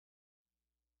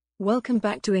Welcome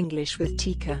back to English with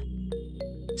Tika.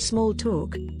 Small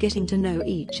talk, getting to know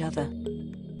each other.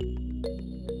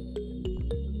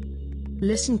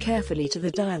 Listen carefully to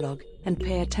the dialogue, and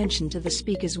pay attention to the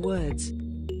speaker's words.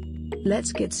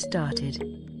 Let's get started.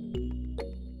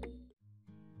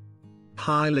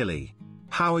 Hi Lily.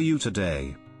 How are you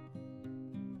today?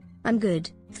 I'm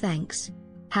good, thanks.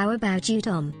 How about you,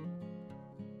 Tom?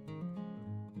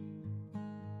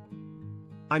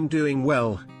 I'm doing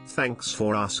well, thanks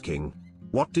for asking.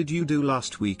 What did you do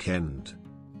last weekend?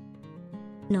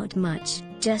 Not much,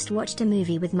 just watched a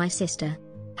movie with my sister.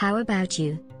 How about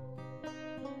you?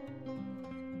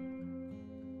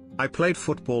 I played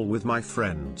football with my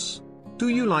friends. Do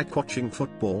you like watching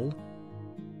football?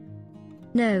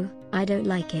 No, I don't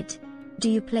like it. Do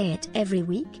you play it every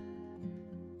week?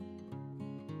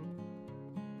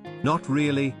 Not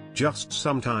really, just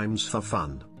sometimes for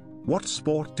fun. What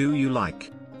sport do you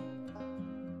like?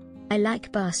 I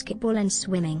like basketball and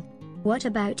swimming. What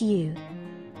about you?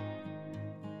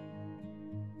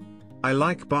 I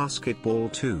like basketball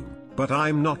too, but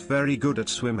I'm not very good at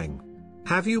swimming.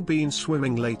 Have you been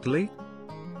swimming lately?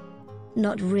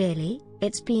 Not really,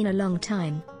 it's been a long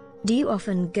time. Do you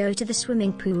often go to the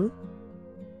swimming pool?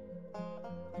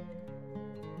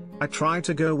 I try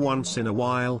to go once in a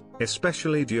while,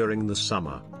 especially during the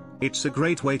summer. It's a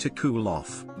great way to cool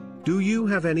off. Do you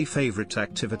have any favorite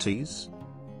activities?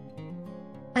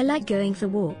 I like going for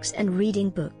walks and reading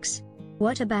books.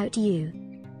 What about you?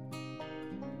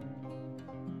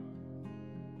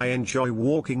 I enjoy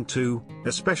walking too,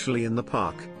 especially in the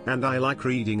park, and I like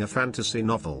reading a fantasy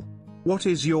novel. What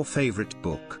is your favorite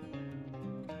book?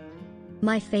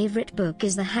 My favorite book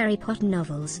is the Harry Potter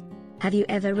novels. Have you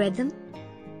ever read them?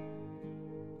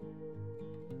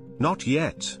 Not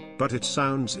yet, but it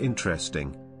sounds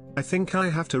interesting. I think I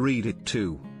have to read it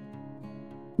too.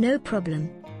 No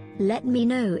problem. Let me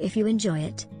know if you enjoy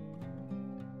it.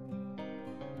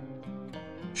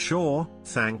 Sure,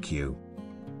 thank you.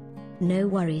 No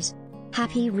worries.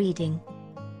 Happy reading.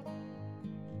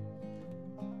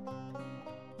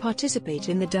 Participate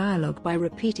in the dialogue by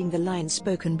repeating the lines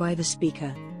spoken by the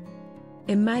speaker.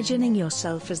 Imagining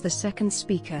yourself as the second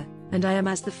speaker, and I am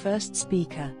as the first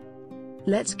speaker.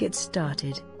 Let's get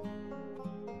started.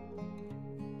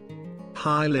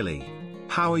 Hi Lily.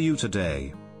 How are you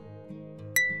today?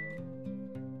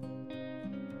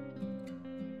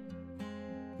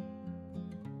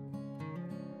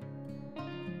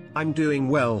 I'm doing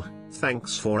well,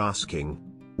 thanks for asking.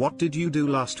 What did you do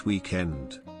last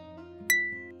weekend?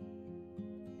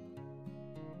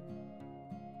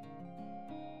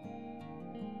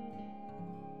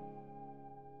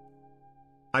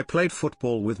 I played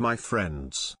football with my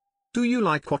friends. Do you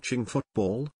like watching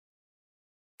football?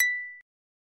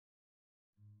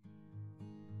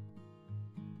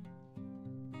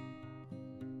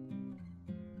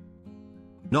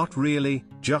 Not really,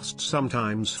 just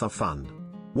sometimes for fun.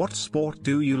 What sport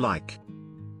do you like?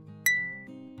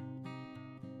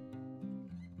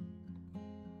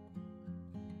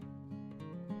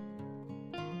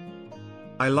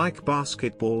 I like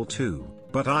basketball too,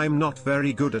 but I'm not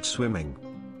very good at swimming.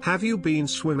 Have you been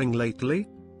swimming lately?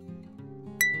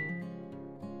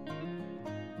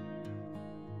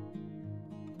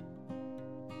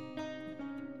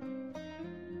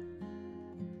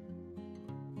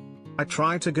 I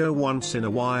try to go once in a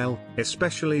while,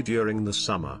 especially during the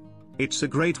summer. It's a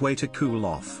great way to cool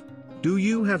off. Do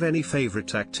you have any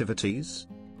favorite activities?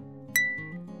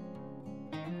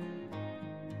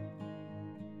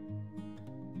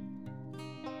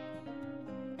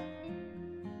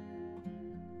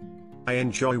 I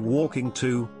enjoy walking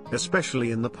too,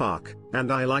 especially in the park,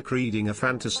 and I like reading a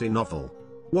fantasy novel.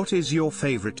 What is your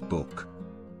favorite book?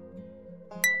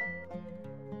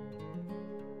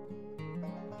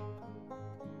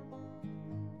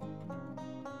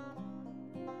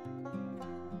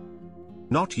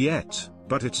 Not yet,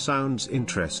 but it sounds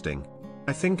interesting.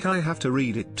 I think I have to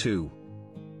read it too.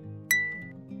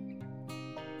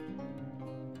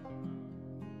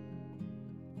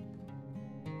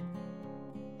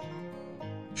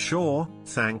 Sure,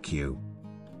 thank you.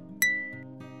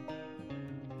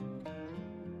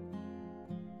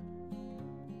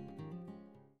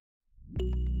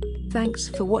 Thanks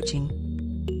for watching.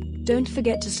 Don't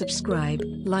forget to subscribe,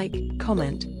 like,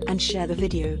 comment, and share the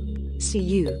video. See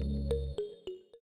you.